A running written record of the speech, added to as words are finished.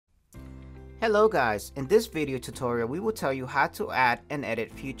Hello guys, in this video tutorial we will tell you how to add and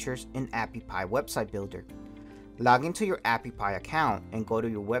edit features in Appy Pie website builder. Log into your Appy Pie account and go to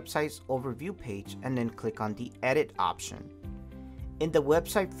your website's overview page and then click on the edit option. In the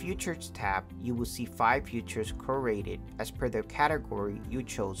website features tab, you will see 5 features curated as per the category you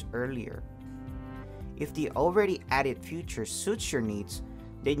chose earlier. If the already added feature suits your needs,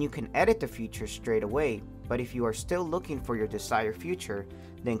 then you can edit the feature straight away. But if you are still looking for your desired feature,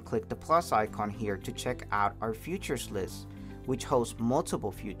 then click the plus icon here to check out our features list, which hosts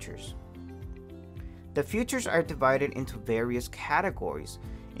multiple features. The features are divided into various categories,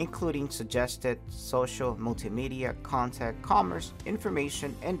 including suggested, social, multimedia, contact, commerce,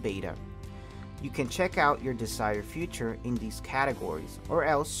 information, and beta. You can check out your desired feature in these categories, or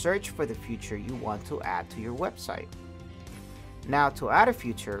else search for the feature you want to add to your website. Now to add a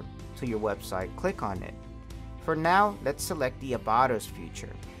feature to your website, click on it. For now, let's select the About Us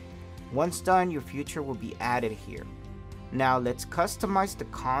feature. Once done, your feature will be added here. Now let's customize the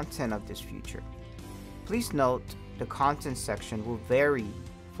content of this feature. Please note the content section will vary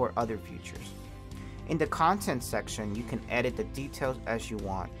for other features. In the content section, you can edit the details as you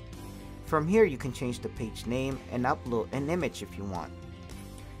want. From here, you can change the page name and upload an image if you want.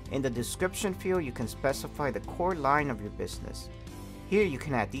 In the description field, you can specify the core line of your business. Here you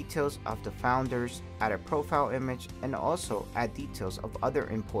can add details of the founders, add a profile image, and also add details of other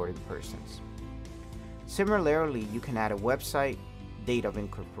important persons. Similarly, you can add a website, date of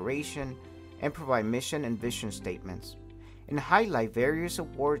incorporation, and provide mission and vision statements, and highlight various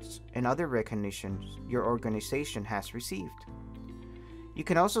awards and other recognitions your organization has received. You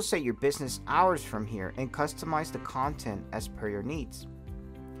can also set your business hours from here and customize the content as per your needs.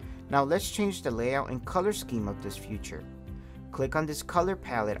 Now let's change the layout and color scheme of this feature. Click on this color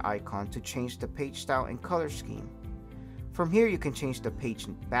palette icon to change the page style and color scheme. From here you can change the page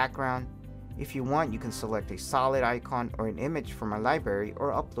background. If you want, you can select a solid icon or an image from a library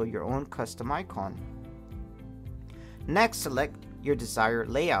or upload your own custom icon. Next, select your desired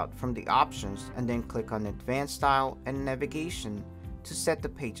layout from the options and then click on Advanced Style and Navigation to set the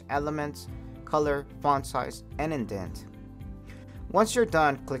page elements, color, font size, and indent. Once you're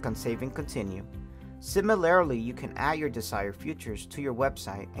done, click on Save and Continue. Similarly, you can add your desired features to your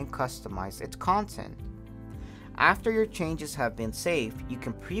website and customize its content. After your changes have been saved, you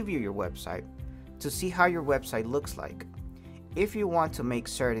can preview your website to see how your website looks like. If you want to make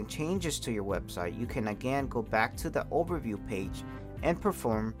certain changes to your website, you can again go back to the overview page and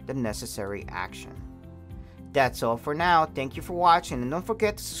perform the necessary action. That's all for now. Thank you for watching, and don't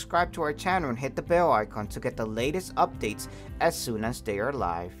forget to subscribe to our channel and hit the bell icon to get the latest updates as soon as they are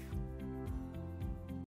live.